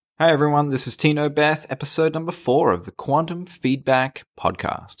Hi everyone, this is Tino Beth, episode number 4 of the Quantum Feedback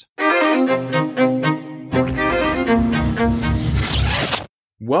Podcast.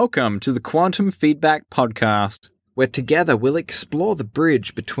 Welcome to the Quantum Feedback Podcast, where together we'll explore the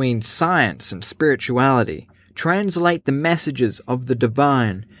bridge between science and spirituality, translate the messages of the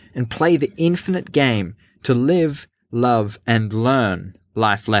divine, and play the infinite game to live, love, and learn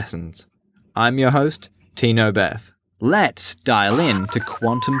life lessons. I'm your host, Tino Beth. Let's dial in to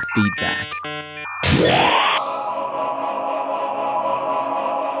quantum feedback.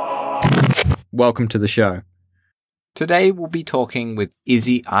 Welcome to the show. Today we'll be talking with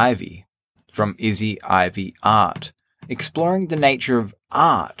Izzy Ivy from Izzy Ivy Art, exploring the nature of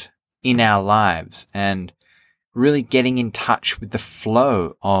art in our lives and really getting in touch with the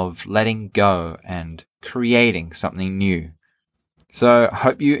flow of letting go and creating something new. So I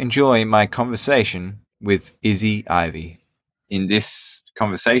hope you enjoy my conversation with Izzy Ivy. In this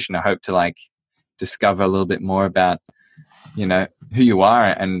conversation, I hope to discover a little bit more about, who you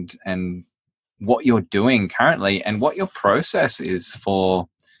are and what you're doing currently and what your process is for,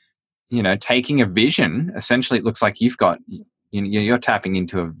 taking a vision. Essentially, it looks like you're tapping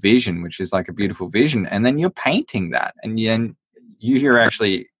into a vision, which is like a beautiful vision, and then you're painting that. And you're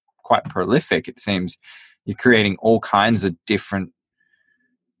actually quite prolific, it seems. You're creating all kinds of different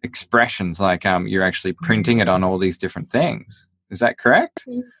expressions, you're actually printing it on all these different things. Is that correct?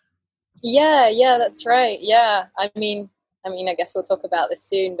 Yeah, that's right. Yeah. I mean, I guess we'll talk about this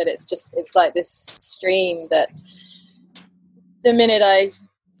soon, but it's like this stream that the minute I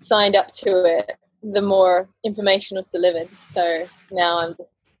signed up to it, the more information was delivered. So now I'm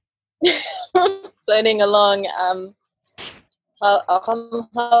floating along. I'm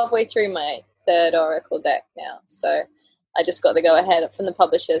halfway through my third Oracle deck now. So I just got the go ahead from the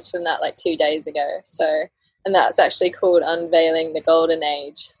publishers from that 2 days ago. So, and that's actually called Unveiling the Golden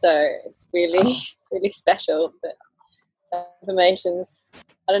Age. So it's really, really special that information's,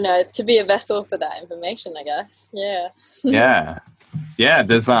 I don't know, to be a vessel for that information, I guess. Yeah. Yeah.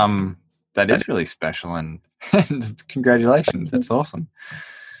 There's that is really special, and congratulations. That's awesome.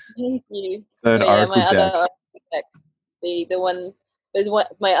 Thank you. Third Oracle my deck. other Oracle deck, the one, there's one,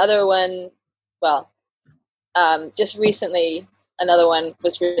 my other one. Well, just recently another one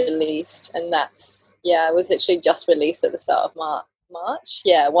was released, and it was literally just released at the start of March.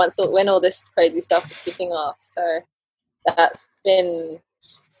 Yeah, when all this crazy stuff was kicking off. So that's been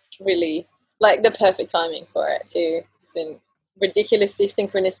really the perfect timing for it too. It's been ridiculously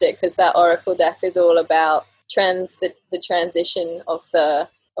synchronistic because that Oracle deck is all about the transition of the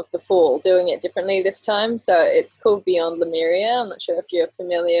fall, doing it differently this time. So it's called Beyond Lemuria. I'm not sure if you're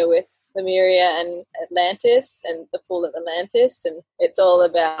familiar with Lemuria and Atlantis and the fall of Atlantis, and it's all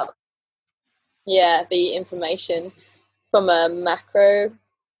about the information from a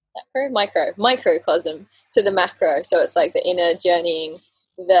microcosm to the macro. So it's like the inner journeying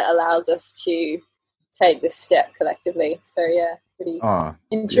that allows us to take this step collectively. So pretty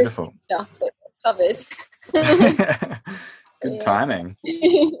interesting stuff that covered. Good timing.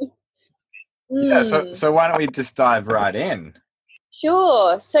 Yeah, so why don't we just dive right in?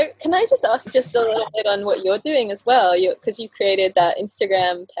 Sure. So can I just ask just a little bit on what you're doing as well? Because you created that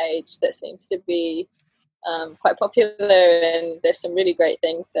Instagram page that seems to be quite popular, and there's some really great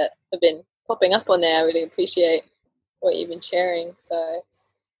things that have been popping up on there. I really appreciate what you've been sharing. So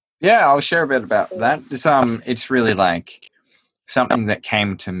yeah, I'll share a bit about that. It's really something that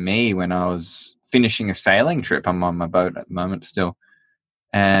came to me when I was finishing a sailing trip. I'm on my boat at the moment still,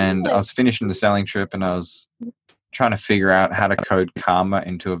 and I was finishing the sailing trip, and I was trying to figure out how to code karma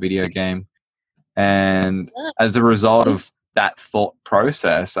into a video game. And as a result of that thought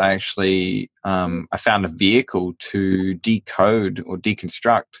process, I actually I found a vehicle to decode or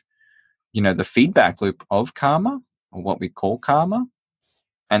deconstruct, the feedback loop of karma, or what we call karma.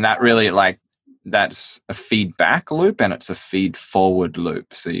 And that really that's a feedback loop, and it's a feed forward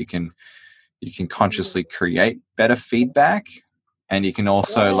loop. So you can consciously create better feedback, and you can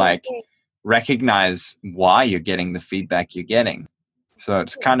also recognize why you're getting the feedback you're getting. So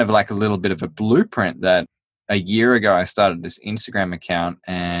it's kind of like a little bit of a blueprint that a year ago I started this Instagram account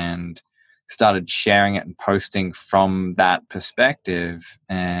and started sharing it and posting from that perspective.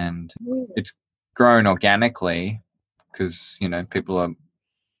 And it's grown organically because, people are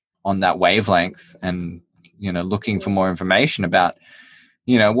on that wavelength and, looking for more information about,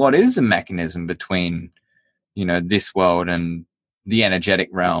 what is the mechanism between, this world and the energetic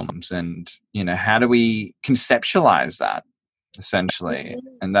realms, and how do we conceptualize that essentially.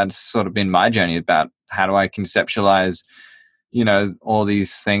 And that's sort of been my journey about how do I conceptualize all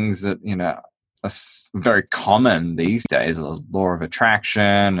these things that very common these days, the law of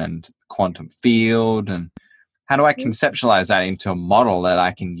attraction and quantum field, and how do I conceptualize that into a model that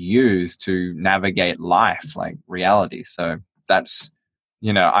I can use to navigate life, like reality? So that's,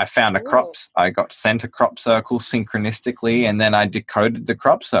 I found I got sent a crop circle synchronistically, and then I decoded the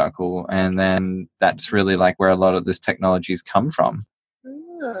crop circle, and then that's really like where a lot of this technology has come from.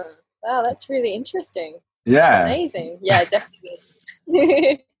 Wow, that's really interesting. Yeah. Amazing. Yeah,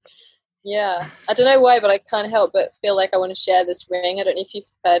 definitely. Yeah. I don't know why, but I can't help but feel like I want to share this ring. I don't know if you've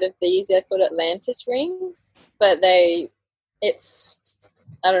heard of these. They're called Atlantis rings, but I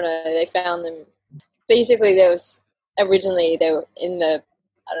don't know, they found them. Basically, originally they were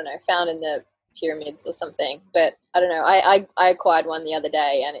found in the pyramids or something. But I don't know. I acquired one the other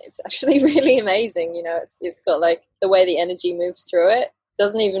day, and it's actually really amazing. It's got like the way the energy moves through it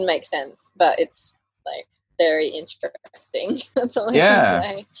doesn't even make sense, but it's like very interesting. That's all I can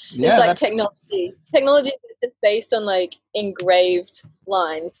say. Yeah, it's like technology that's based on like engraved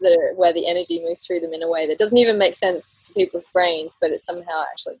lines that are where the energy moves through them in a way that doesn't even make sense to people's brains, but it somehow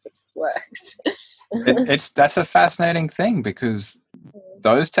actually just works. That's a fascinating thing, because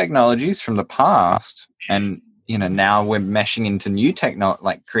those technologies from the past, and now we're meshing into new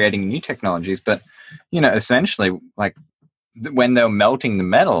like creating new technologies, but essentially, like when they're melting the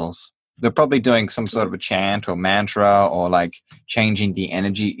metals, they're probably doing some sort of a chant or mantra, or like changing the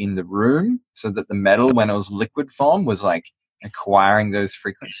energy in the room so that the metal, when it was liquid form, was like acquiring those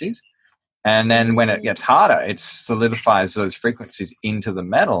frequencies. And then when it gets harder, it solidifies those frequencies into the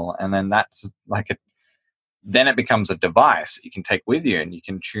metal. And then that's like then it becomes a device you can take with you, and you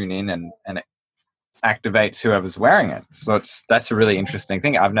can tune in, and it activates whoever's wearing it. So that's a really interesting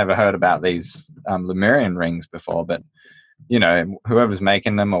thing. I've never heard about these Lemurian rings before, but whoever's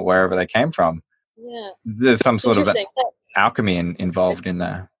making them or wherever they came from, there's some sort of alchemy involved in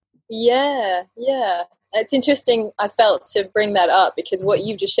there. Yeah. It's interesting. I felt to bring that up because what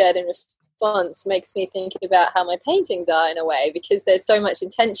you've just shared in response makes me think about how my paintings are in a way, because there's so much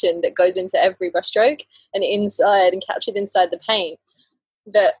intention that goes into every brushstroke and inside and captured inside the paint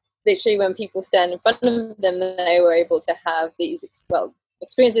that literally when people stand in front of them, they were able to have these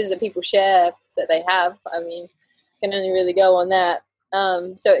experiences that people share that they have. I mean, can only really go on that.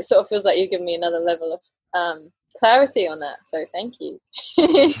 So it sort of feels like you've given me another level of clarity on that. So thank you.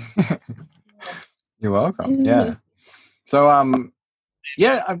 You're welcome. Yeah. So,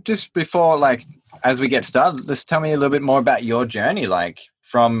 just before, like, as we get started, just tell me a little bit more about your journey, like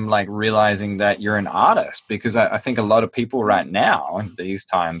from like realizing that you're an artist, because I think a lot of people right now in these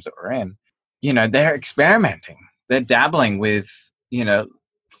times that we're in, they're experimenting, they're dabbling with,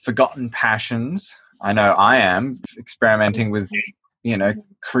 forgotten passions. I know I am experimenting with,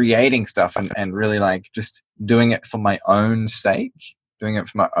 creating stuff and really like just doing it for my own sake, doing it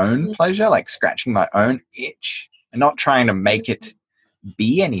for my own pleasure, like scratching my own itch and not trying to make it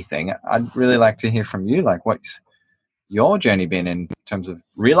be anything. I'd really like to hear from you, like what's your journey been in terms of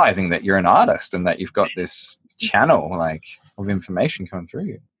realizing that you're an artist and that you've got this channel like of information coming through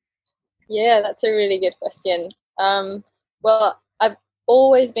you. Yeah, that's a really good question. Well, I've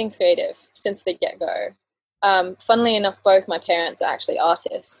always been creative since the get-go. Funnily enough, both my parents are actually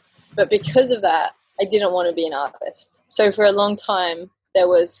artists, but because of that, I didn't want to be an artist. So for a long time, there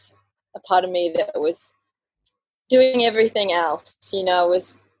was a part of me that was doing everything else. I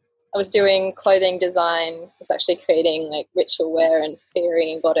was doing clothing design. I was actually creating like ritual wear and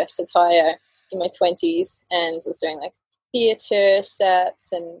fairy and goddess attire in my 20s, and I was doing like theatre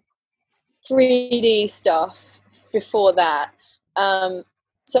sets and 3D stuff before that.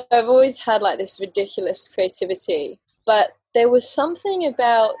 So I've always had like this ridiculous creativity, but there was something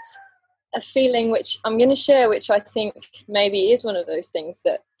about a feeling which I'm going to share, which I think maybe is one of those things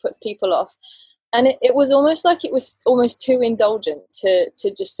that puts people off. And it was almost like it was almost too indulgent to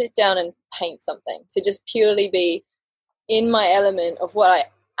just sit down and paint something, to just purely be in my element of what I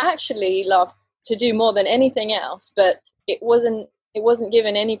actually love to do more than anything else. But it wasn't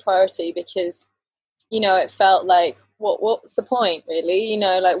given any priority because, it felt like, what's the point really?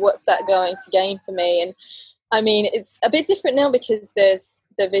 Like what's that going to gain for me? And I mean, it's a bit different now because there's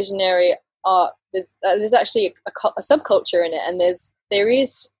the visionary art. There's actually a subculture in it, and there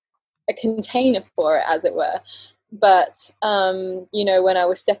is a container for it, as it were. But when I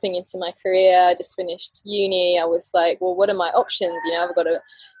was stepping into my career, I just finished uni, I was like, well, what are my options? I've got to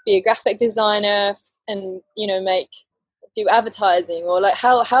be a graphic designer and do advertising, or like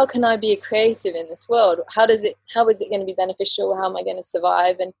how can I be a creative in this world? How is it going to be beneficial? How am I going to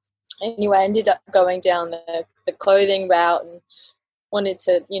survive? And anyway, I ended up going down the clothing route and wanted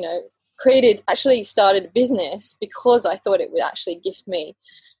to started a business because I thought it would actually gift me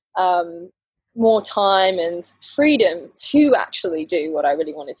more time and freedom to actually do what I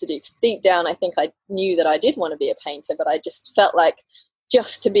really wanted to do. Because deep down, I think I knew that I did want to be a painter, but I just felt like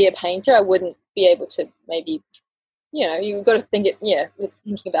just to be a painter, I wouldn't be able to maybe, you've got to think it, with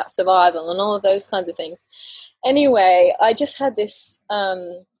thinking about survival and all of those kinds of things. Anyway, I just had this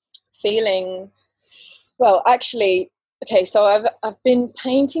feeling, well, actually, okay, so I've been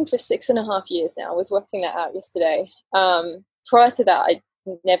painting for 6.5 years now. I was working that out yesterday. Prior to that, I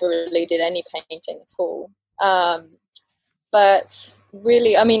never really did any painting at all. But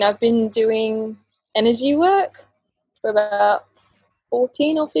really, I mean, I've been doing energy work for about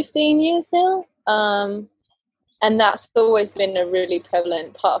 14 or 15 years now. And that's always been a really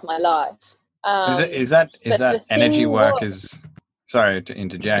prevalent part of my life. Is that energy work sorry to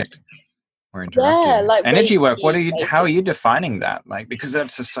interject or interrupt you. Like energy work, Reiki, how are you defining that? Like, because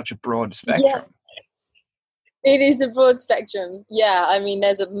that's such a broad spectrum. Yeah, it is a broad spectrum. Yeah, I mean,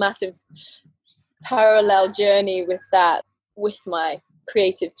 there's a massive parallel journey with that, with my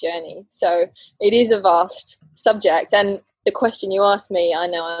creative journey. So it is a vast subject. And the question you asked me, I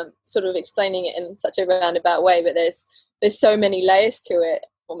know I'm sort of explaining it in such a roundabout way, but there's so many layers to it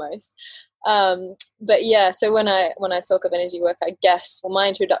almost. But yeah, so when I talk of energy work, I guess, well, my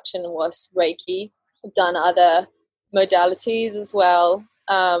introduction was Reiki. I've done other modalities as well,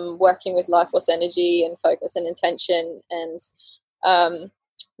 working with life force energy and focus and intention, and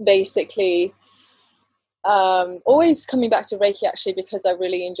basically always coming back to Reiki, actually, because I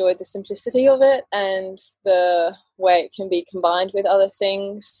really enjoyed the simplicity of it and the way it can be combined with other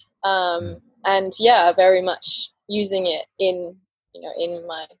things, and yeah, very much using it in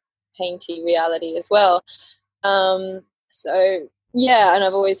my painty reality as well. So yeah, and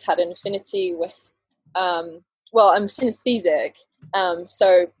I've always had an affinity with I'm synesthetic,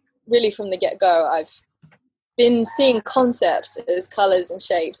 so really from the get-go I've been seeing concepts as colors and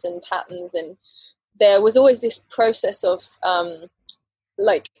shapes and patterns, and there was always this process of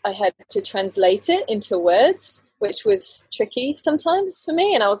like I had to translate it into words, which was tricky sometimes for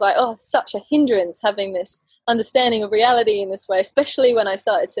me, and I was like, oh, such a hindrance having this understanding of reality in this way, especially when I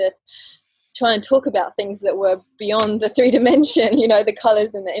started to try and talk about things that were beyond the 3-dimension. The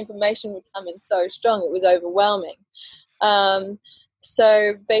colors and the information would come in so strong, it was overwhelming.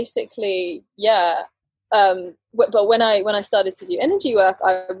 So basically, yeah, but when I started to do energy work,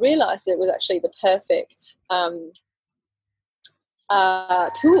 I realized it was actually the perfect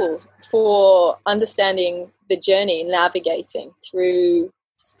tool for understanding the journey, navigating through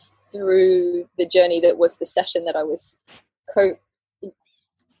the journey that was the session that I was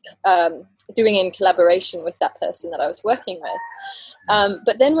doing in collaboration with that person that I was working with.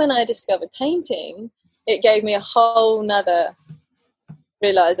 But then when I discovered painting, it gave me a whole nother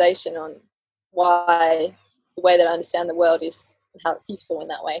realization on why the way that I understand the world is, and how it's useful in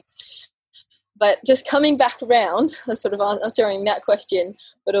that way. But just coming back around, sort of answering that question,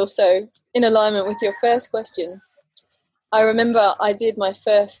 but also in alignment with your first question, I remember I did my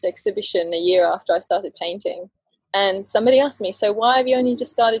first exhibition a year after I started painting, and somebody asked me, so why have you only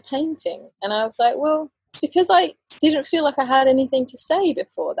just started painting? And I was like, well, because I didn't feel like I had anything to say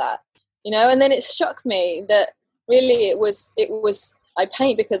before that, and then it struck me that really it was I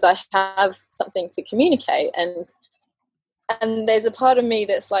paint because I have something to communicate, and there's a part of me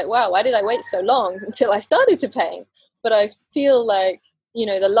that's like, wow, why did I wait so long until I started to paint? But I feel like,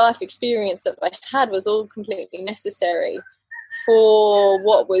 the life experience that I had was all completely necessary for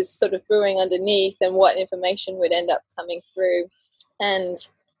what was sort of brewing underneath and what information would end up coming through. And,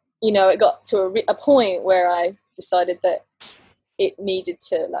 it got to a point where I decided that it needed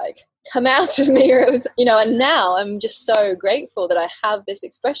to come out of me, or it was, and now I'm just so grateful that I have this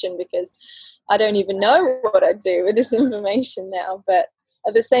expression, because I don't even know what I'd do with this information now. But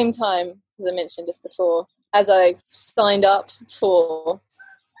at the same time, as I mentioned just before, as I signed up for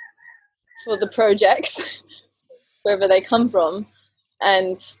the projects, wherever they come from,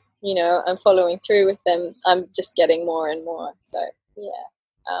 and, I'm following through with them, I'm just getting more and more. So, yeah.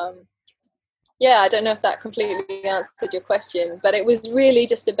 I don't know if that completely answered your question, but it was really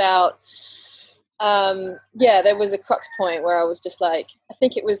just about, there was a crux point where I was just like, I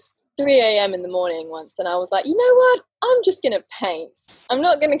think it was 3 a.m. in the morning once, and I was like, you know what, I'm just going to paint. I'm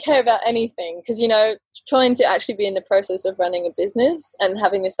not going to care about anything, because, trying to actually be in the process of running a business and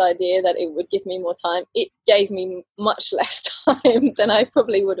having this idea that it would give me more time, it gave me much less time than I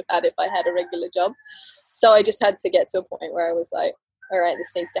probably would have had if I had a regular job. So I just had to get to a point where I was like, all right,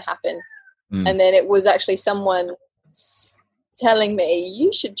 this needs to happen. And then it was actually someone telling me,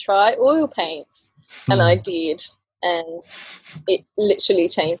 you should try oil paints. And I did. And it literally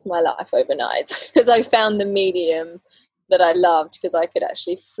changed my life overnight, because I found the medium that I loved, because I could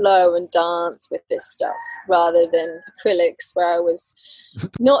actually flow and dance with this stuff rather than acrylics where I was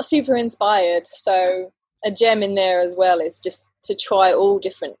not super inspired. So a gem in there as well is just to try all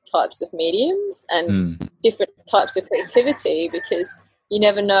different types of mediums and different types of creativity, because you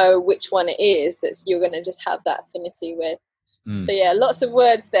never know which one it is that you're going to just have that affinity with. So yeah, lots of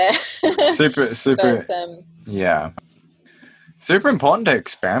words there. super But, yeah, super important to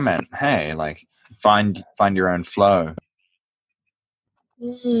experiment. Hey, like find your own flow.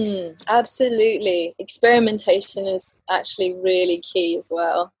 Absolutely. Experimentation is actually really key as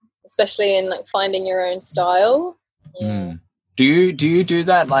well, especially in like finding your own style. Yeah. Do you do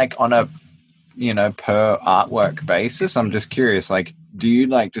that like on a, you know, per artwork basis? I'm just curious, like, do you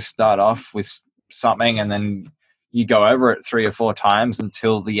like just start off with something and then you go over it 3 or 4 times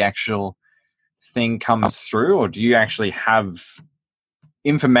until the actual thing comes through, or do you actually have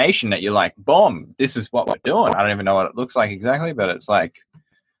information that you're like, boom, this is what we're doing? I don't even know what it looks like exactly, but it's like,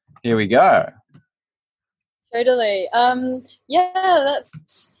 here we go. Totally. Yeah,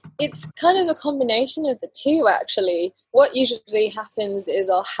 it's kind of a combination of the two, actually. What usually happens is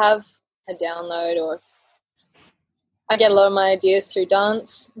I'll have a download, or I get a lot of my ideas through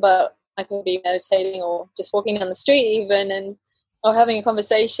dance, but I can be meditating or just walking down the street even, or having a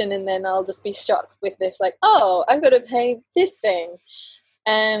conversation, and then I'll just be struck with this, like, oh, I've got to paint this thing.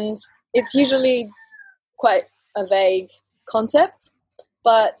 And it's usually quite a vague concept,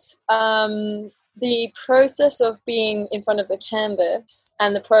 but the process of being in front of the canvas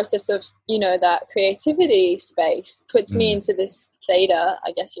and the process of, you know, that creativity space puts me into this theta,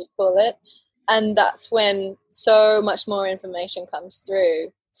 I guess you'd call it. And that's when so much more information comes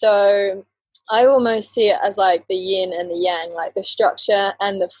through. So I almost see it as like the yin and the yang, like the structure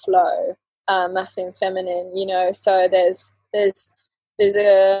and the flow, masculine, feminine, you know. So there's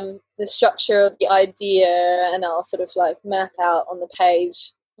the structure of the idea, and I'll sort of like map out on the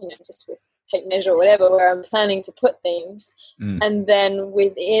page, you know, just with tape measure or whatever, where I'm planning to put things. And then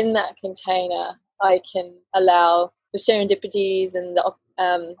within that container, I can allow the serendipities and the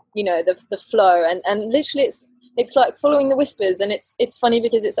you know, the flow, and literally it's like following the whispers. And it's funny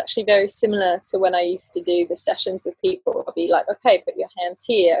because it's actually very similar to when I used to do the sessions with people. I'll be like, okay, put your hands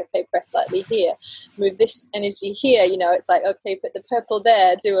here, okay, press lightly here, move this energy here, you know. It's like, okay, put the purple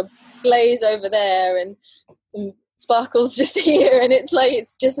there, do a glaze over there, and sparkles just here. And it's like,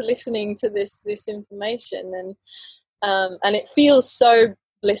 it's just listening to this information, and it feels so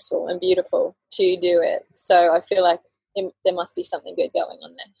blissful and beautiful to do it. So I feel like there must be something good going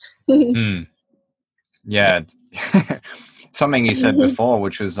on there. Yeah. Something you said before,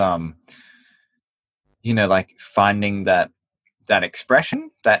 which was you know, like finding that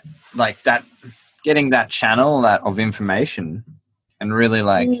expression, that like that, getting that channel that of information, and really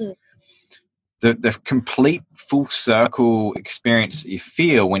like the complete full circle experience that you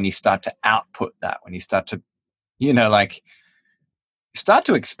feel when you start to output that, when you start to, you know, like start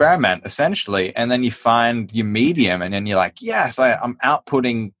to experiment essentially, and then you find your medium, and then you're like, yes, I'm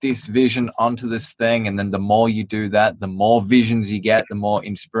outputting this vision onto this thing. And then the more you do that, the more visions you get, the more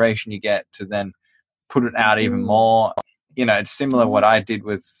inspiration you get to then put it out even more. You know, it's similar what I did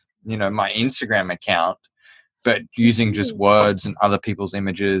with, you know, my Instagram account, but using just words and other people's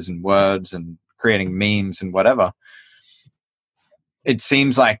images and words and creating memes and whatever. It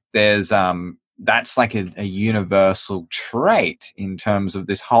seems like there's that's like a universal trait in terms of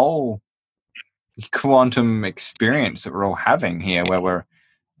this whole quantum experience that we're all having here, where we're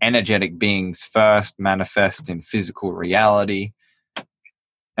energetic beings first, manifest in physical reality,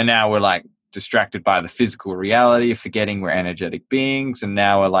 and now we're like distracted by the physical reality, forgetting we're energetic beings, and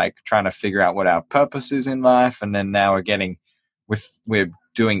now we're like trying to figure out what our purpose is in life. And then now we're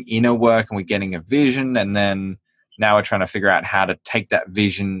doing inner work, and we're getting a vision, and then now we're trying to figure out how to take that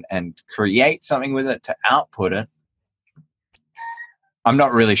vision and create something with it to output it. I'm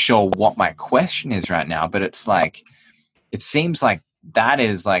not really sure what my question is right now, but it's like, it seems like that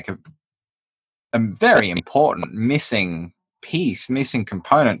is like a very important missing piece, missing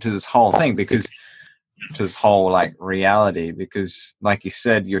component to this whole thing, because to this whole like reality, because like you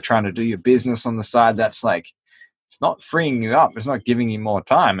said, you're trying to do your business on the side. That's like, it's not freeing you up. It's not giving you more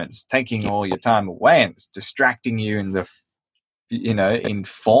time. It's taking all your time away, and it's distracting you in the, you know, in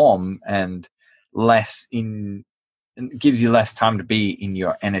form, and less in, it gives you less time to be in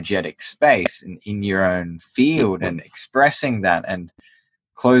your energetic space and in your own field and expressing that and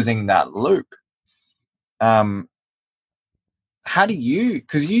closing that loop. How do you,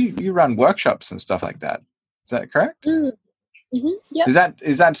 because you run workshops and stuff like that, is that correct? Yeah.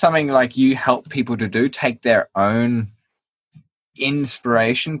 Is that something like you help people to do, take their own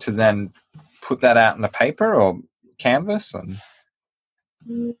inspiration to then put that out in the paper? Or canvas? And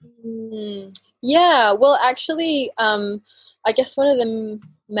yeah, well, actually, I guess one of the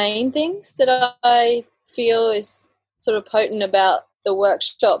main things that I feel is sort of potent about the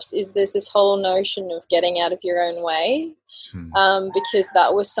workshops is there's this whole notion of getting out of your own way, because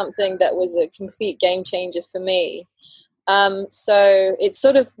that was something that was a complete game changer for me. So it's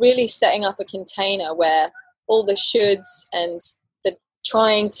sort of really setting up a container where all the shoulds and the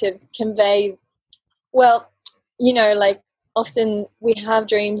trying to convey, well, like often we have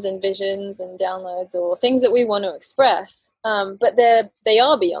dreams and visions and downloads or things that we want to express, but they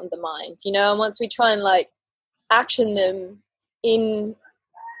are beyond the mind, and once we try and like action them into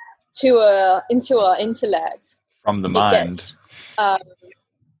our intellect, from the it mind. gets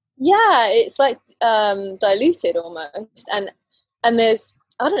it's like diluted almost, and there's,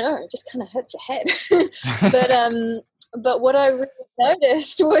 I don't know, it just kind of hurts your head. But what I really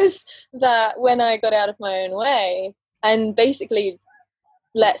noticed was that when I got out of my own way and basically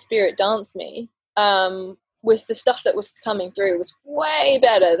let spirit dance me, was the stuff that was coming through was way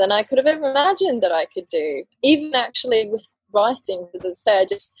better than I could have ever imagined that I could do. Even actually with writing, as I say, I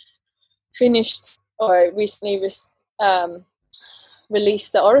just finished or recently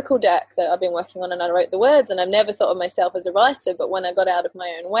released the Oracle deck that I've been working on, and I wrote the words, and I've never thought of myself as a writer, but when I got out of my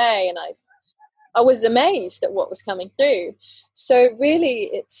own way, and I was amazed at what was coming through. So really,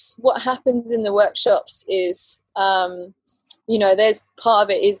 it's what happens in the workshops is, there's part of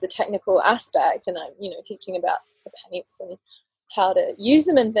it is the technical aspect, and I'm, teaching about the paints and how to use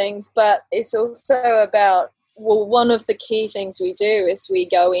them and things, but it's also about, well, one of the key things we do is we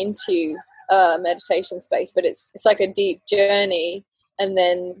go into a meditation space, but it's like a deep journey, and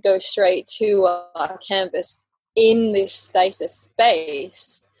then go straight to our canvas in this theta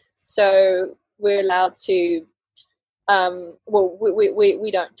space. So we're allowed to,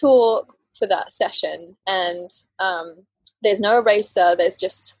 we don't talk for that session, and there's no eraser, there's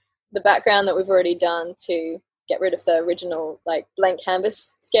just the background that we've already done to get rid of the original like blank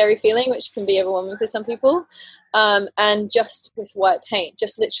canvas scary feeling, which can be overwhelming for some people, and just with white paint,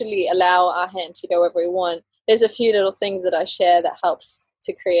 just literally allow our hand to go wherever we want. There's a few little things that I share that helps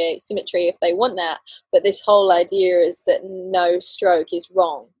to create symmetry if they want that, but this whole idea is that no stroke is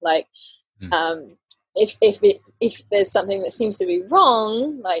wrong. Like if there's something that seems to be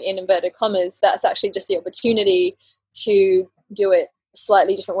wrong, like in inverted commas, that's actually just the opportunity to do it a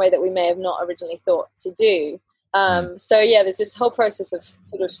slightly different way that we may have not originally thought to do. So yeah, there's this whole process of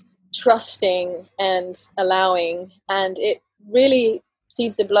sort of trusting and allowing, and it really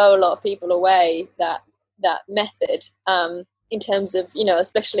seems to blow a lot of people away, that method, in terms of,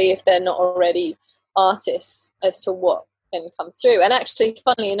 especially if they're not already artists, as to what can come through. And actually,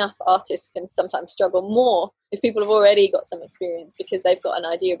 funnily enough, artists can sometimes struggle more if people have already got some experience, because they've got an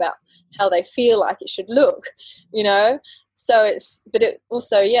idea about how they feel like it should look, So it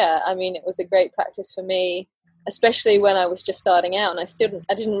also, it was a great practice for me, especially when I was just starting out, and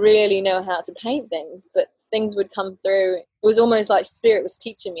I didn't really know how to paint things, but things would come through. It was almost like spirit was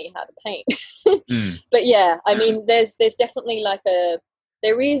teaching me how to paint. But yeah, there's definitely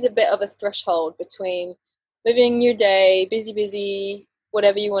there is a bit of a threshold between living your day, busy,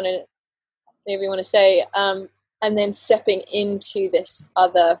 whatever you want to say, and then stepping into this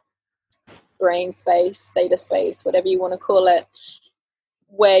other brain space, theta space, whatever you want to call it,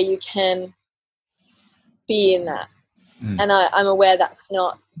 where you can be in that. And I'm aware that's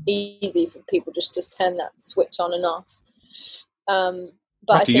not easy for people just to turn that switch on and off.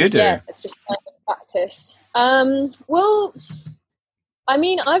 But what do you do? It's just kind of practice. Well,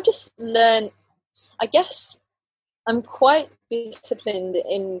 I've just learned, I guess I'm quite disciplined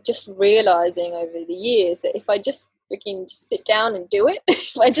in just realizing over the years that if I just freaking just sit down and do it,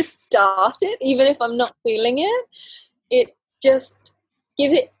 if I just start it, even if I'm not feeling it just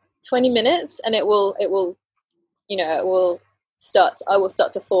give it 20 minutes and I will start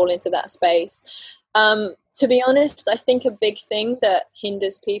to fall into that space. To be honest, I think a big thing that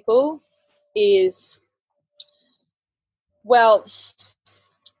hinders people is, what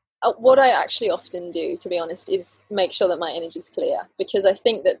I actually often do, to be honest, is make sure that my energy is clear, because I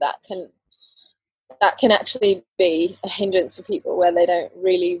think that can actually be a hindrance for people, where they don't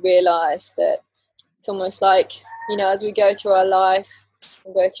really realize that it's almost like, as we go through our life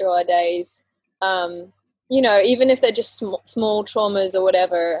and go through our days, even if they're just small traumas or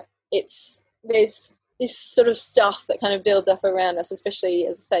whatever, there's this sort of stuff that kind of builds up around us, especially,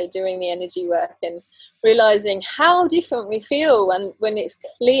 as I say, doing the energy work and realizing how different we feel when it's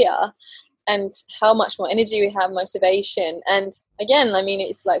clear, and how much more energy we have, motivation. And again,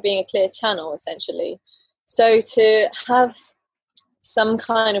 it's like being a clear channel, essentially. So to have some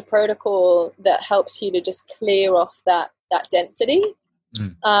kind of protocol that helps you to just clear off that density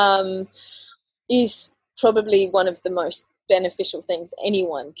is probably one of the most beneficial things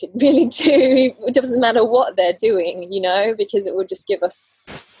anyone could really do. It doesn't matter what they're doing, you know, because it will just give us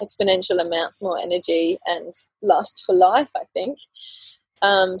exponential amounts more energy and lust for life, I think.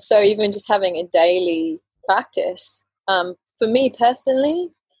 So even just having a daily practice, for me personally,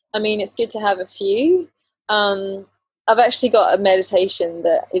 I mean, it's good to have a few. I've actually got a meditation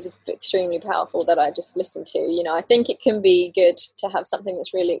that is extremely powerful that I just listen to. You know, I think it can be good to have something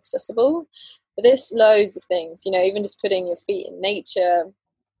that's really accessible. But there's loads of things, you know, even just putting your feet in nature,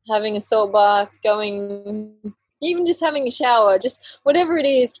 having a salt bath, even just having a shower, just whatever it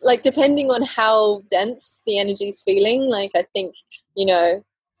is, like depending on how dense the energy is feeling. Like I think, you know,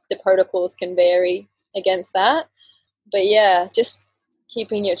 the protocols can vary against that. But yeah, just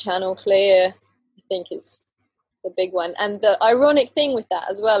keeping your channel clear, I think is the big one. And the ironic thing with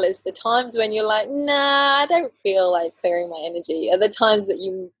that as well is the times when you're like, nah, I don't feel like clearing my energy are the times that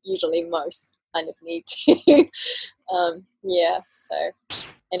you usually most kind of need to. Yeah, so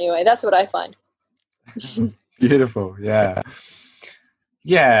anyway, that's what I find. Beautiful. Yeah,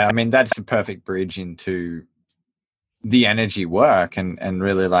 I mean, that's a perfect bridge into the energy work and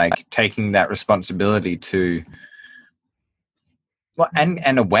really like taking that responsibility to, well,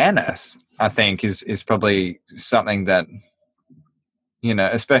 and awareness, I think is probably something that, you know,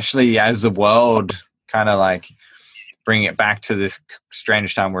 especially as the world kind of like bring it back to this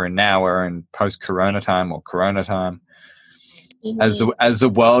strange time we're in now. We're in post-corona time or corona time. As the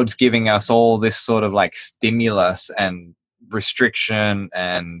world's giving us all this sort of like stimulus and restriction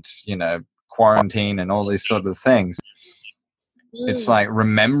and, you know, quarantine and all these sort of things, it's like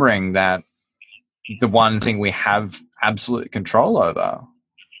remembering that the one thing we have absolute control over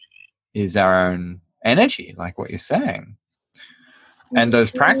is our own energy, like what you're saying. And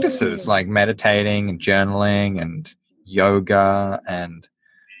those practices like meditating and journaling and yoga and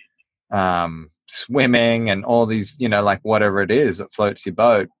swimming and all these, you know, like whatever it is that floats your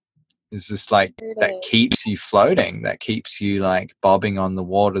boat is just like that keeps you floating, that keeps you like bobbing on the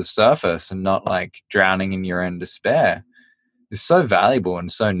water's surface and not like drowning in your own despair. It's so valuable and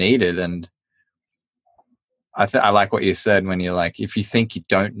so needed. And I like what you said when you're like, if you think you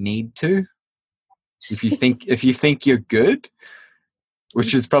don't need to, if you think you're good,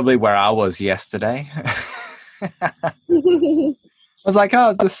 which is probably where I was yesterday. I was like,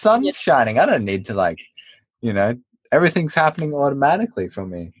 oh, the sun's shining. I don't need to like, you know, everything's happening automatically for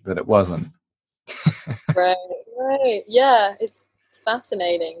me, but it wasn't. Right. Yeah, it's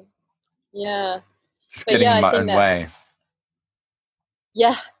fascinating. Yeah. Just getting in my own way.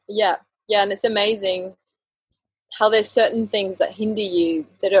 Yeah, and it's amazing how there's certain things that hinder you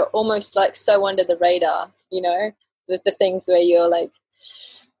that are almost like so under the radar, you know, the things where you're like,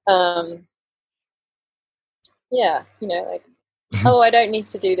 yeah, you know, like, oh, I don't need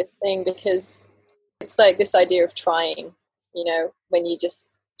to do this thing because it's like this idea of trying, you know, when you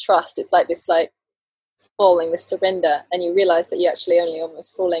just trust, it's like this like falling, this surrender, and you realize that you're actually only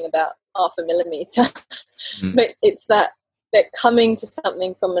almost falling about 0.5 millimeter. But it's that coming to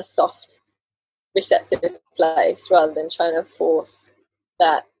something from a soft, receptive place rather than trying to force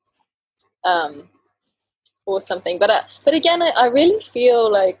that, force something. But again, I really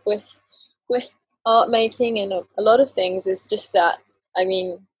feel like with art making and a lot of things is just that, I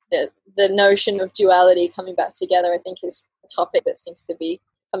mean, the notion of duality coming back together, I think, is a topic that seems to be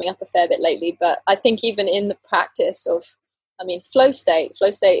coming up a fair bit lately. But I think even in the practice of, I mean, flow state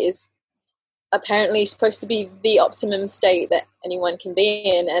is apparently supposed to be the optimum state that anyone can be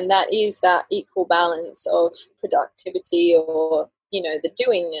in, and that is that equal balance of productivity or, you know, the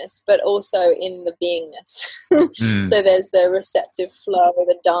doingness, but also in the beingness. So there's the receptive flow,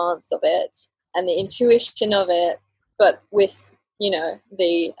 the dance of it, and the intuition of it, but with, you know,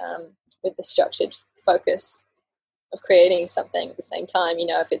 with the structured focus of creating something at the same time. You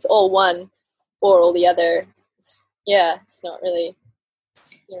know, if it's all one or all the other, it's not really,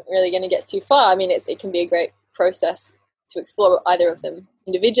 you're not really going to get too far. I mean, it can be a great process to explore either of them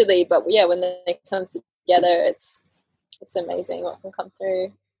individually, but yeah, when they come together, it's amazing what can come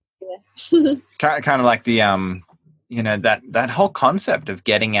through. Yeah. Kind of like the you know, that whole concept of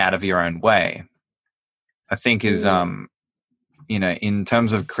getting out of your own way, I think is you know, in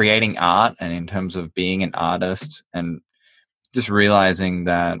terms of creating art and in terms of being an artist and just realizing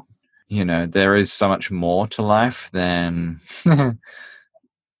that, you know, there is so much more to life than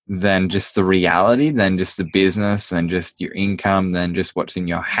than just the reality, than just the business, than just your income, than just what's in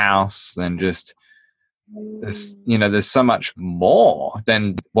your house, than just there's, you know, there's so much more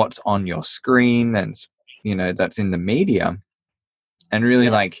than what's on your screen and, you know, that's in the media. and really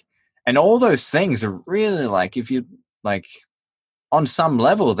like, and all those things are really like, if you like, on some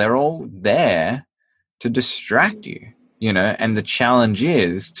level, they're all there to distract you, you know, and the challenge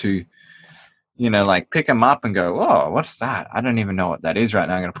is to, you know, like pick them up and go, oh, what's that? I don't even know what that is right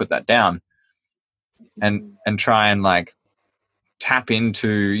now. I'm going to put that down and try and like tap into,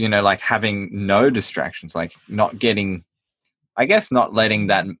 you know, like having no distractions, like not getting, I guess, not letting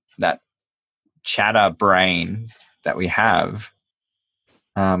that chatter brain that we have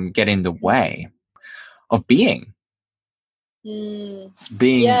get in the way of being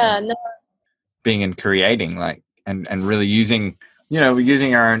Yeah, no. being and creating, like, and really using, you know, we're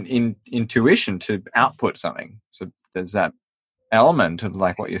using our own intuition to output something. So there's that element of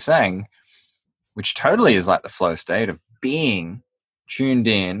like what you're saying, which totally is like the flow state of being tuned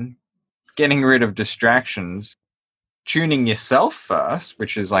in, getting rid of distractions, tuning yourself first,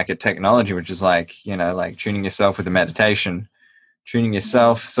 which is like a technology, which is like, you know, like tuning yourself with a meditation, tuning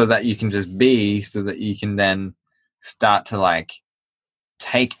yourself so that you can just be, so that you can then start to like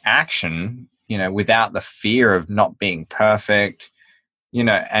take action, you know, without the fear of not being perfect, you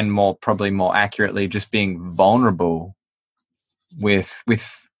know, and probably more accurately, just being vulnerable with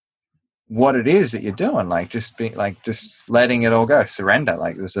what it is that you're doing, like just being like, just letting it all go, surrender.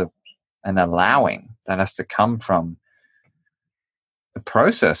 Like there's an allowing that has to come from the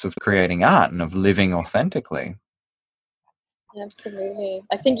process of creating art and of living authentically. Absolutely.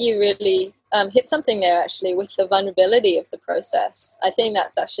 I think you really hit something there actually with the vulnerability of the process. I think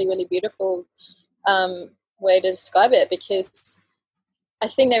that's actually really beautiful way to describe it, because I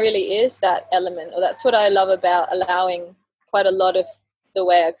think there really is that element, or that's what I love about allowing quite a lot of the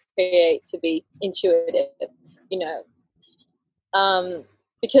way I create to be intuitive, you know,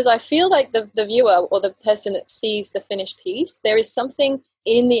 because I feel like the viewer or the person that sees the finished piece, there is something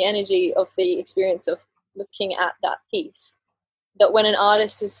in the energy of the experience of looking at that piece, that when an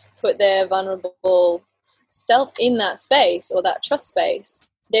artist has put their vulnerable self in that space or that trust space,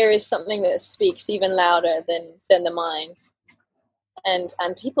 there is something that speaks even louder than the mind, and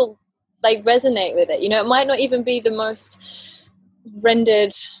people like resonate with it. You know, it might not even be the most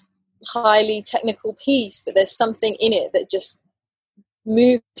rendered, highly technical piece, but there's something in it that just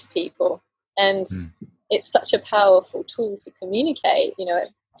moves people, and it's such a powerful tool to communicate. You know, it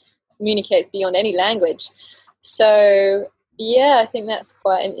communicates beyond any language. So yeah, I think that's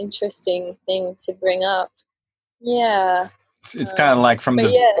quite an interesting thing to bring up. Yeah. It's kind of like from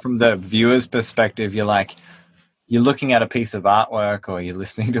the viewer's perspective, you're like, you're looking at a piece of artwork or you're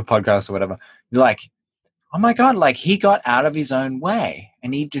listening to a podcast or whatever, you're like, oh my God, like he got out of his own way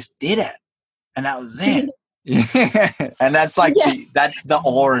and he just did it. And that was it. Yeah. And that's like, that's the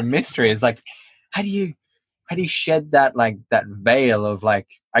awe and mystery. It's like, how do you shed that, like that veil of like,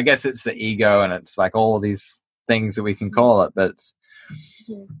 I guess it's the ego and it's like all these things that we can call it, but it's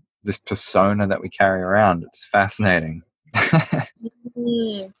this persona that we carry around. It's fascinating.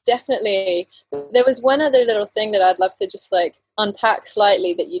 Definitely. There was one other little thing that I'd love to just like unpack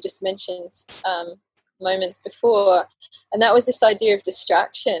slightly that you just mentioned moments before, and that was this idea of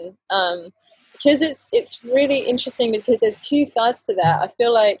distraction, because it's really interesting, because there's two sides to that. I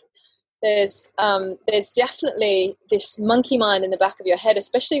feel like there's definitely this monkey mind in the back of your head,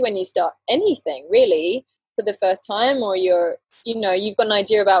 especially when you start anything really for the first time, or you've got an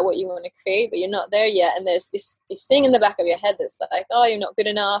idea about what you want to create, but you're not there yet. And there's this thing in the back of your head that's like, oh, you're not good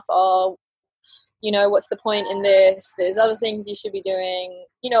enough. Oh, you know, what's the point in this? There's other things you should be doing,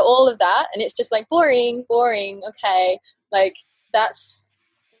 you know, all of that. And it's just like boring. Okay. Like that's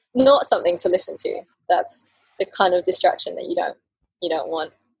not something to listen to. That's the kind of distraction that you don't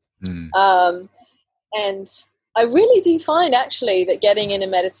want. And I really do find actually that getting in a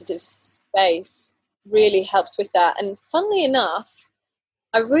meditative space really helps with that. And funnily enough,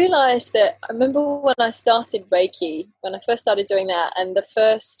 I realized that I remember when I started Reiki, when I first started doing that, and the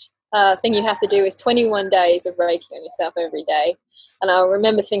first thing you have to do is 21 days of Reiki on yourself every day. And I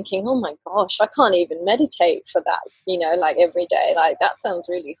remember thinking, oh my gosh, I can't even meditate for that, you know, like every day. Like that sounds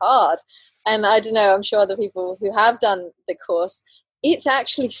really hard. And I don't know, I'm sure the people who have done the course, it's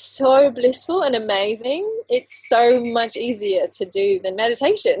actually so blissful and amazing. It's so much easier to do than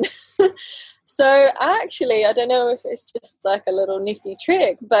meditation. So actually, I don't know if it's just like a little nifty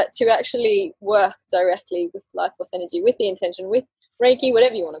trick, but to actually work directly with life force energy, with the intention, with Reiki,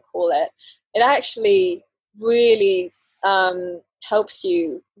 whatever you want to call it, it actually really helps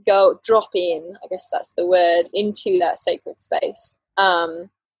you drop in, I guess that's the word, into that sacred space.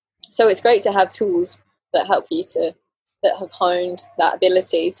 So it's great to have tools that help you that have honed that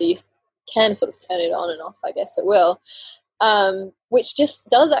ability, so you can sort of turn it on and off, I guess it will, which just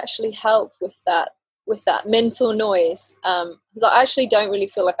does actually help with with that mental noise, because I actually don't really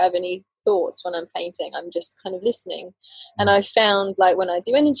feel like I have any thoughts when I'm painting. I'm just kind of listening. And I found, like, when I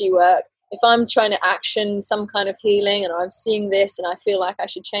do energy work, if I'm trying to action some kind of healing and I'm seeing this and I feel like I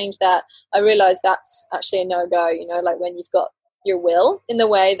should change that, I realize that's actually a no-go. You know, like when you've got your will in the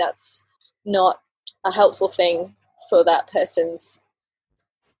way, that's not a helpful thing for that person's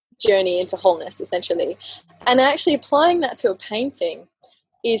journey into wholeness, essentially. And actually applying that to a painting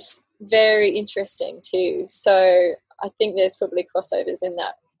is very interesting too. So I think there's probably crossovers in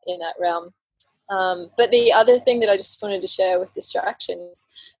that realm. But the other thing that I just wanted to share with distractions,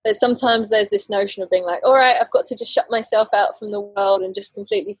 that sometimes there's this notion of being like, all right, I've got to just shut myself out from the world and just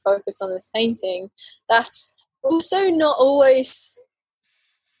completely focus on this painting. That's also not always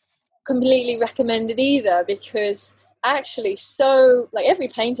completely recommended either, because actually, so like every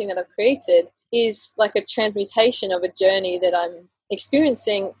painting that I've created is like a transmutation of a journey that I'm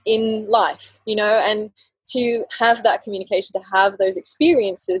experiencing in life, you know, and to have that communication, to have those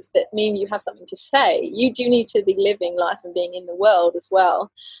experiences that mean you have something to say, you do need to be living life and being in the world as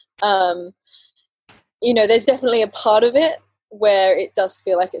well. You know, there's definitely a part of it where it does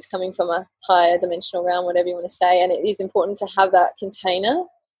feel like it's coming from a higher dimensional realm, whatever you want to say, and it is important to have that container.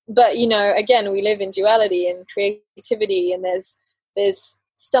 But, you know, again, we live in duality and creativity, and there's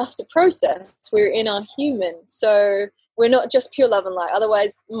stuff to process. We're in our human, so we're not just pure love and light.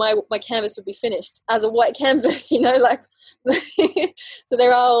 Otherwise, my canvas would be finished as a white canvas, you know, like. So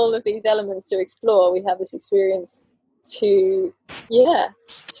there are all of these elements to explore. We have this experience to be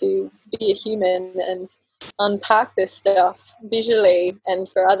a human and unpack this stuff visually, and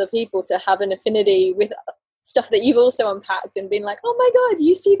for other people to have an affinity with stuff that you've also unpacked and been like, oh my God,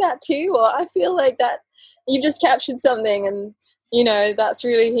 you see that too? Or I feel like that you've just captured something, and, you know, that's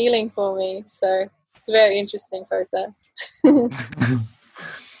really healing for me. So it's a very interesting process.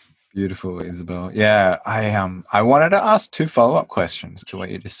 Beautiful, Isabel. Yeah, I wanted to ask 2 follow-up questions to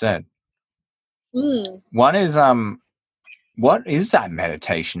what you just said. One is, what is that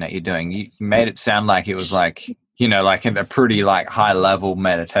meditation that you're doing? You made it sound like it was like, you know, like a pretty like high level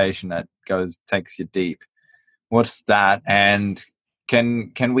meditation that takes you deep. What's that? And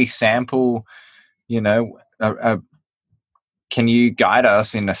can we sample, you know, can you guide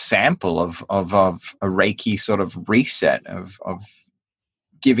us in a sample of a Reiki sort of reset of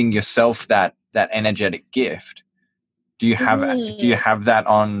giving yourself that energetic gift? Do you have that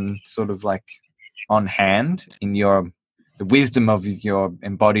on sort of like on hand in the wisdom of your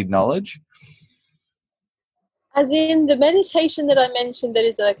embodied knowledge? As in the meditation that I mentioned, that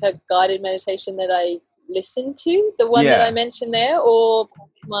is like a guided meditation that I listen to, the one that I mentioned there, or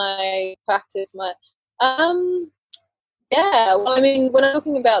my practice, well, I mean, when I'm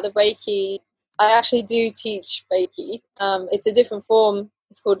talking about the Reiki, I actually do teach Reiki. It's a different form.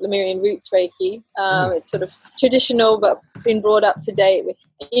 It's called Lemurian Roots Reiki. It's sort of traditional, but been brought up to date with,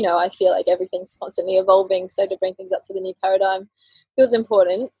 you know, I feel like everything's constantly evolving. So to bring things up to the new paradigm feels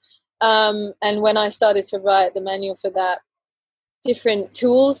important. And when I started to write the manual for that, different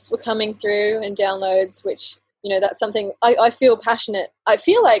tools were coming through and downloads, which, you know, that's something I feel passionate. I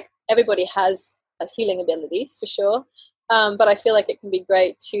feel like everybody has healing abilities for sure. But I feel like it can be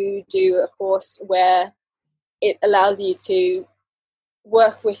great to do a course where it allows you to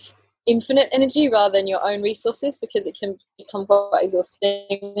work with infinite energy rather than your own resources, because it can become quite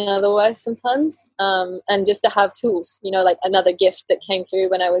exhausting otherwise sometimes. And just to have tools, you know, like another gift that came through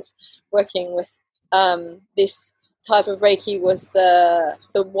when I was working with this type of Reiki was the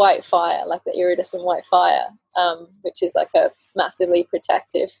white fire, like the iridescent white fire, which is like a massively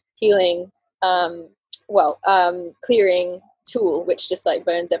protective, healing, clearing tool, which just like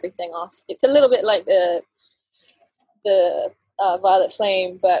burns everything off. It's a little bit like the violet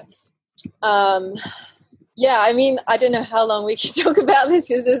flame, but I mean, I don't know how long we can talk about this,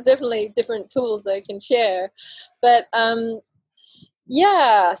 because there's definitely different tools I can share, but so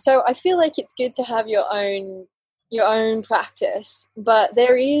I feel like it's good to have your own practice, but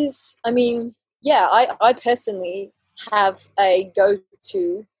there is, I mean, I personally have a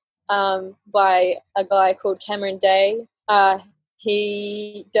go-to by a guy called Cameron Day.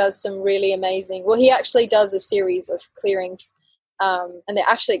 He does some really amazing, well, he actually does a series of clearings, and they're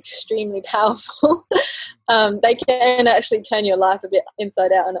actually extremely powerful. They can actually turn your life a bit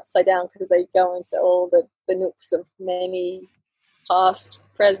inside out and upside down, because they go into all the nooks of many past,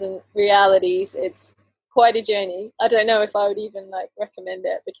 present realities. It's quite a journey. I don't know if I would even like recommend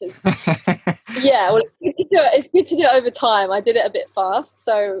it, because it's good to do it over time. I did it a bit fast,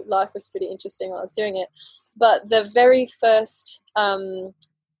 so life was pretty interesting while I was doing it. But the very first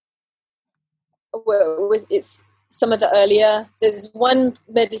it's some of the earlier, there's one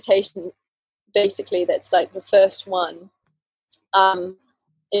meditation basically that's like the first one.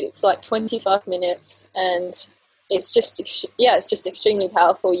 It's like 25 minutes, and it's just extremely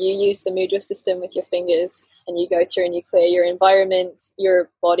powerful. You use the mudra system with your fingers, and you go through and you clear your environment, your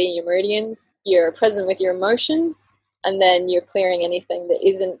body, your meridians. You're present with your emotions, and then you're clearing anything that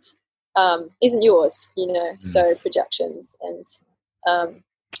isn't yours, so projections and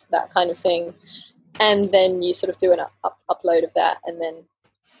that kind of thing. And then you sort of do an upload of that, and then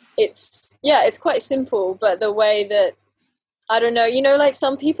it's quite simple. But the way that, I don't know, like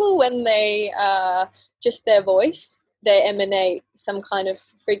some people, when they just their voice, they emanate some kind of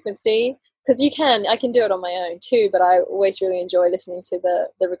frequency. Because I can do it on my own too, but I always really enjoy listening to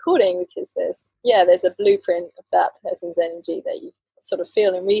the recording, because there's a blueprint of that person's energy that you sort of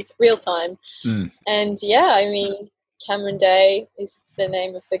feel in real time. And I mean, Cameron Day is the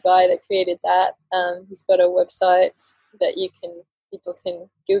name of the guy that created that. He's got a website that people can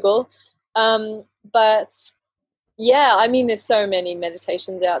Google. But yeah, I mean, there's so many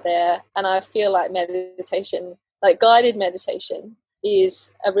meditations out there, and I feel like meditation, like guided meditation,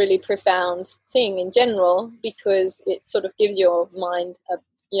 is a really profound thing in general, because it sort of gives your mind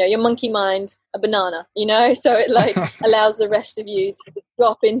your monkey mind a banana, so it like allows the rest of you to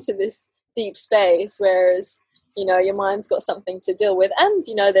drop into this deep space, whereas your mind's got something to deal with. And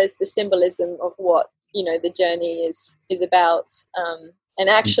there's the symbolism of what the journey is about. And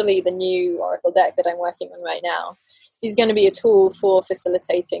actually the new oracle deck that I'm working on right now is going to be a tool for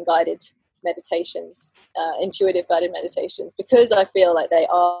facilitating guided meditations, intuitive guided meditations, because I feel like they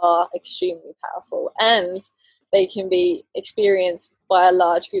are extremely powerful, and they can be experienced by a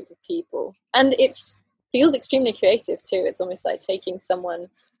large group of people. And it feels extremely creative too. It's almost like taking someone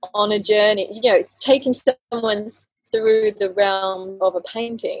on a journey, it's taking someone through the realm of a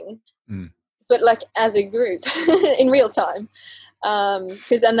painting, but like as a group in real time.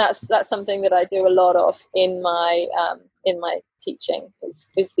 Because that's something that I do a lot of in my teaching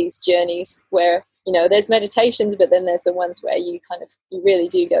is these journeys where there's meditations, but then there's the ones where you really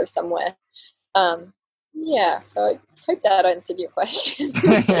do go somewhere. So I hope that answered your question.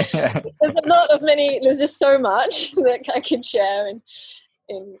 There's just so much that I could share, and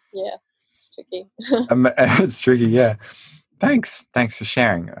it's tricky. It's tricky, yeah. Thanks for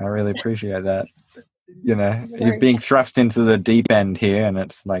sharing. I really appreciate that. You're being thrust into the deep end here, and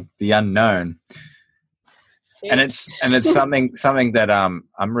it's like the unknown. Yes. And it's something that I'm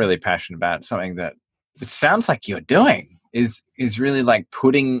really passionate about. Something that it sounds like you're doing is really like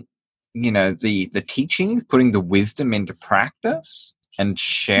putting the teachings, putting the wisdom into practice, and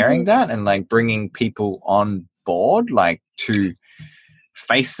sharing that, and like bringing people on board, like to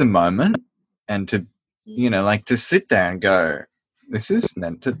face the moment, and to like to sit there and go, this is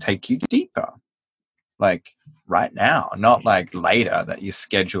meant to take you deeper, like right now, not like later that you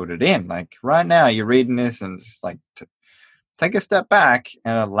scheduled it in. Like right now you're reading this, and it's like to take a step back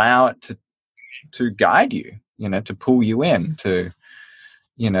and allow it to guide you, to pull you in, to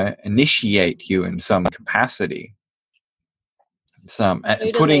initiate you in some capacity,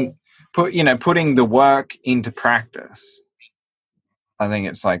 putting the work into practice. I think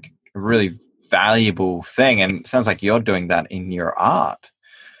it's like a really valuable thing, and it sounds like you're doing that in your art.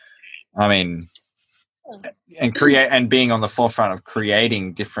 I mean, and being on the forefront of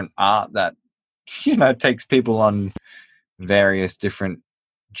creating different art that takes people on various different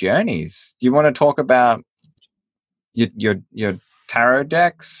journeys. Do you want to talk about your tarot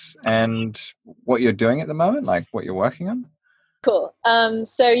decks and what you're doing at the moment, like what you're working on? Cool.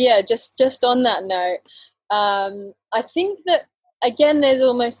 Just on that note, I think that again there's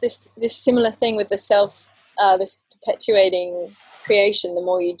almost this similar thing with the self, this perpetuating creation. The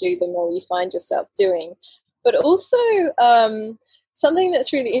more you do, the more you find yourself doing. But also something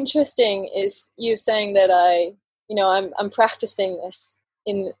that's really interesting is you saying that I'm practicing this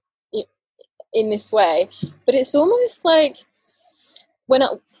in this way, but it's almost like when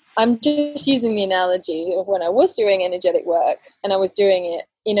I'm just using the analogy of when I was doing energetic work, and I was doing it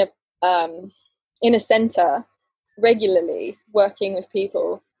in a center regularly, working with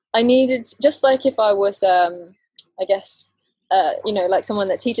people. I needed, just like if I was, I guess, like someone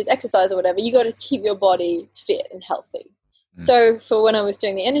that teaches exercise or whatever, you got to keep your body fit and healthy. So for when I was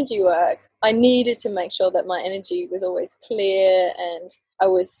doing the energy work, I needed to make sure that my energy was always clear, and I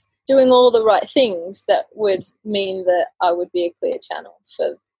was doing all the right things that would mean that I would be a clear channel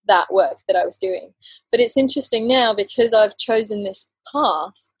for that work that I was doing. But it's interesting now, because I've chosen this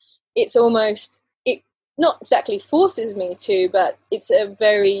path, it's almost, it not exactly forces me to, but it's a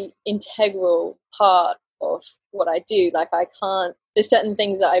very integral part of what I do. Like there's certain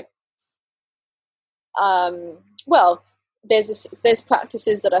things that there's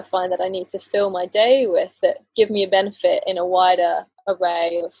practices that I find that I need to fill my day with that give me a benefit in a wider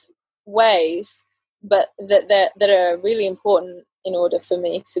array of ways, but that are really important in order for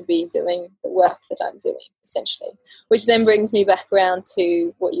me to be doing the work that I'm doing, essentially. Which then brings me back around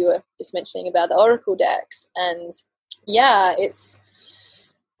to what you were just mentioning about the Oracle decks. And yeah, it's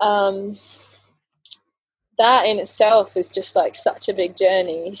that in itself is just like such a big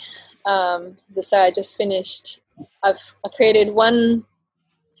journey. As I say, I just finished. I created one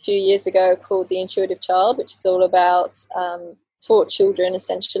a few years ago called The Intuitive Child, which is all about taught children,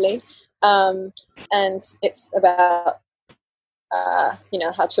 essentially, and it's about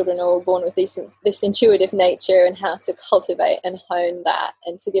how children are all born with this intuitive nature and how to cultivate and hone that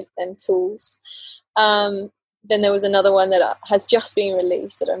and to give them tools. Then there was another one that has just been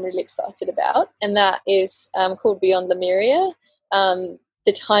released that I'm really excited about, and that is called Beyond Lemuria.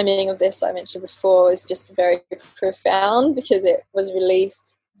 The timing of this, I mentioned before, is just very profound because it was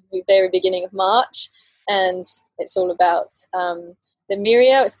released the very beginning of March, and it's all about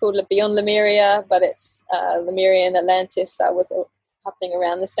Lemuria. It's called Beyond Lemuria, but it's Lemuria and Atlantis that was happening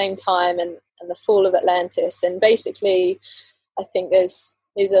around the same time, and the fall of Atlantis. And basically, I think there's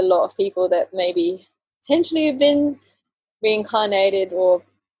a lot of people that maybe potentially have been reincarnated or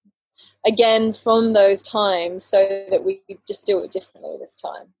again from those times, so that we just do it differently this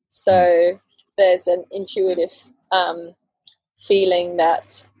time. So there's an intuitive feeling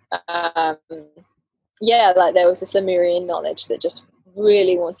that like there was this Lemurian knowledge that just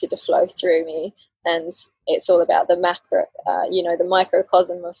really wanted to flow through me, and it's all about the macro, the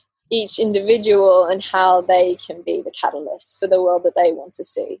microcosm of each individual and how they can be the catalyst for the world that they want to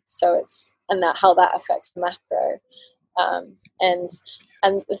see. So it's how that affects the macro, and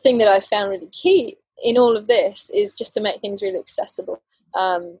the thing that I found really key in all of this is just to make things really accessible.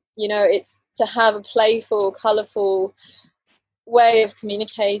 It's to have a playful, colourful way of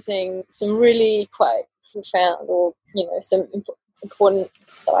communicating some really quite profound, or some important,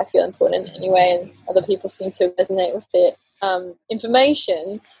 that I feel important anyway, and other people seem to resonate with it,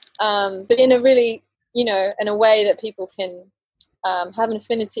 information, but in a really in a way that people can have an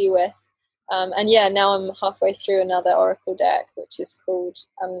affinity with. Now I'm halfway through another Oracle deck, which is called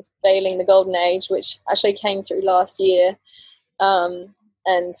Unveiling the Golden Age, which actually came through last year,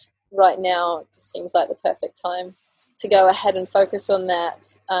 and right now it just seems like the perfect time to go ahead and focus on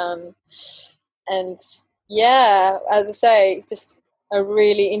that. As I say, just a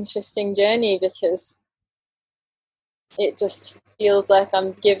really interesting journey, because it just feels like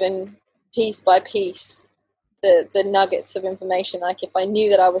I'm given piece by piece the nuggets of information. Like if I knew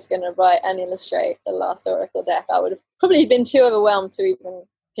that I was going to write and illustrate the last Oracle deck, I would have probably been too overwhelmed to even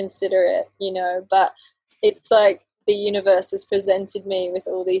consider it, but it's like the universe has presented me with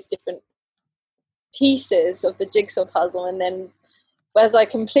all these different pieces of the jigsaw puzzle, and then as I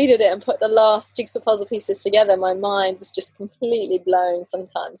completed it and put the last jigsaw puzzle pieces together, my mind was just completely blown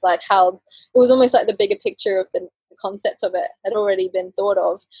sometimes, like how it was almost like the bigger picture of the concept of it had already been thought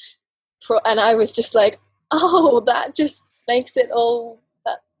of, and I was just like, oh, that just makes it all,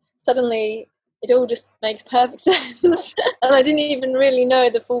 that suddenly it all just makes perfect sense. And I didn't even really know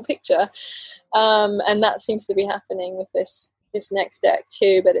the full picture, and that seems to be happening with this next deck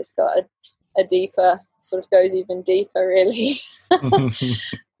too, but it's got a deeper, sort of goes even deeper, really. And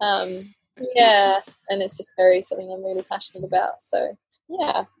it's just something I'm really passionate about. So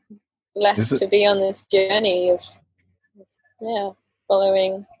blessed to be on this journey of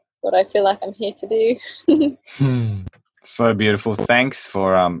following what I feel like I'm here to do. So beautiful. Thanks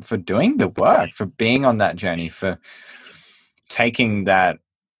for doing the work, for being on that journey, for taking that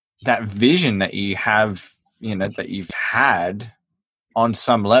vision that you have, that you've had on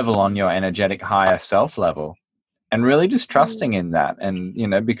some level, on your energetic higher self level, and really just trusting in that. And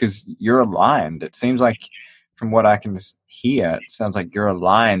because you're aligned, it seems like, from what I can hear, it sounds like you're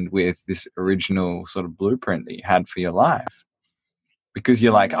aligned with this original sort of blueprint that you had for your life, because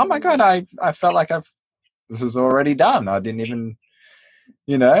you're like, oh my God, I felt like this is already done. I didn't even,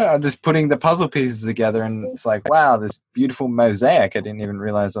 I'm just putting the puzzle pieces together, and it's like, wow, this beautiful mosaic I didn't even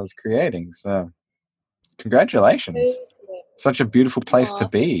realize I was creating. So congratulations. Such a beautiful place to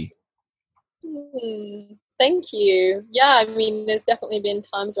be. Thank you. Yeah, I mean, there's definitely been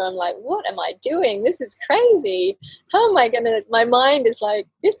times where I'm like, what am I doing? This is crazy. How am I going to, my mind is like,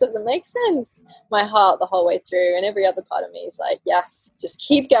 this doesn't make sense. My heart the whole way through, and every other part of me is like, yes, just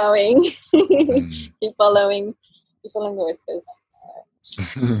keep going. keep following the whispers.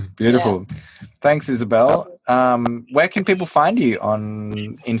 So, beautiful. Yeah. Thanks, Isabel. Where can people find you? On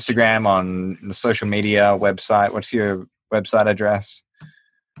Instagram, on the social media, website? What's your website address?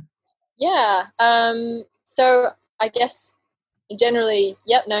 Yeah. So I guess generally,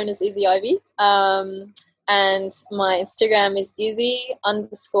 known as Izzy Ivy. And my Instagram is Izzy_Ivy_art.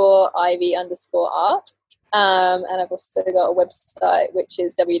 And I've also got a website, which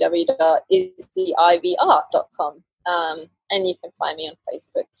is www.izzyivart.com. And you can find me on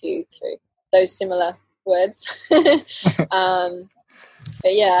Facebook too through those similar words. But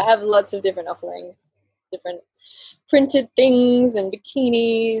yeah, I have lots of different offerings, different printed things and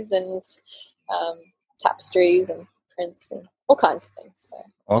bikinis and tapestries and prints and all kinds of things. So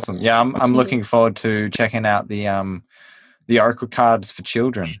awesome. Yeah, I'm looking forward to checking out the oracle cards for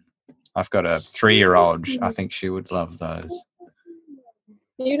children. I've got a 3-year-old. I think she would love those.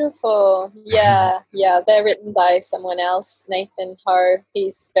 Beautiful. Yeah. They're written by someone else, Nathan Ho.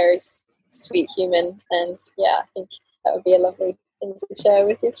 He's a very sweet human, and I think that would be a lovely thing to share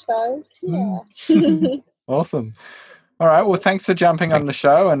with your child. Yeah. Awesome. All right. Well, thanks for jumping on the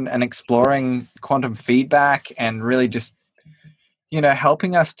show and exploring quantum feedback and really just,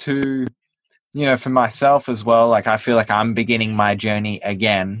 helping us to, for myself as well, like I feel like I'm beginning my journey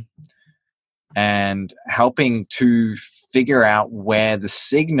again and helping to figure out where the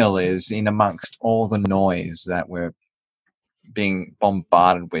signal is in amongst all the noise that we're being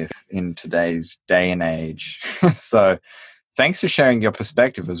bombarded with in today's day and age. So thanks for sharing your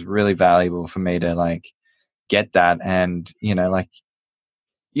perspective. It was really valuable for me to get that. And,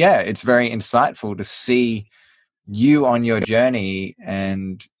 it's very insightful to see you on your journey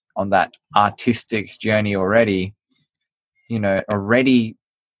and on that artistic journey already, just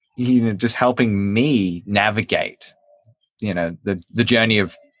helping me navigate, the journey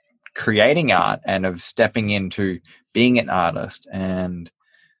of creating art and of stepping into being an artist and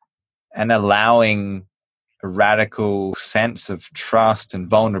allowing a radical sense of trust and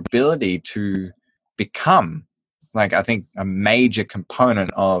vulnerability to become, I think, a major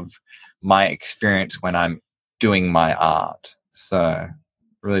component of my experience when I'm doing my art. So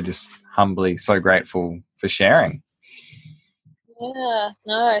really just humbly so grateful for sharing. Yeah,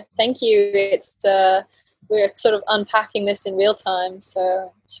 no, thank you. It's we're sort of unpacking this in real time, so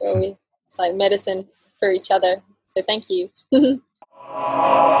I'm sure it's like medicine for each other. So thank you.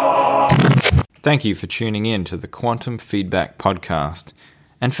 Thank you for tuning in to the Quantum Feedback Podcast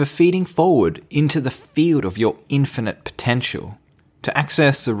and for feeding forward into the field of your infinite potential. To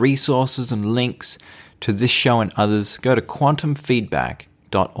access the resources and links to this show and others, go to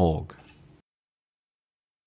quantumfeedback.org.